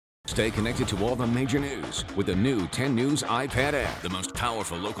Stay connected to all the major news with the new 10 News iPad app, the most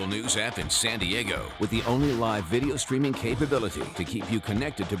powerful local news app in San Diego, with the only live video streaming capability to keep you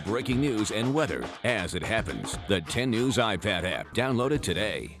connected to breaking news and weather as it happens. The 10 News iPad app. Download it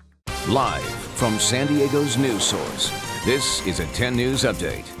today. Live from San Diego's news source, this is a 10 News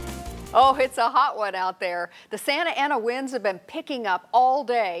update. Oh, it's a hot one out there. The Santa Ana winds have been picking up all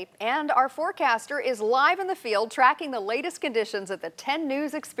day, and our forecaster is live in the field tracking the latest conditions at the 10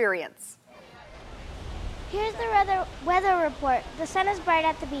 News Experience. Here's the weather report. The sun is bright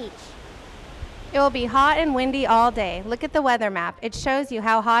at the beach. It will be hot and windy all day. Look at the weather map. It shows you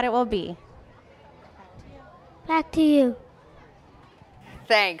how hot it will be. Back to you.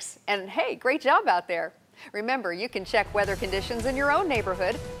 Thanks, and hey, great job out there. Remember, you can check weather conditions in your own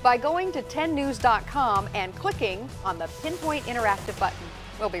neighborhood by going to 10news.com and clicking on the Pinpoint Interactive button.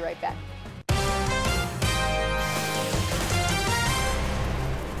 We'll be right back.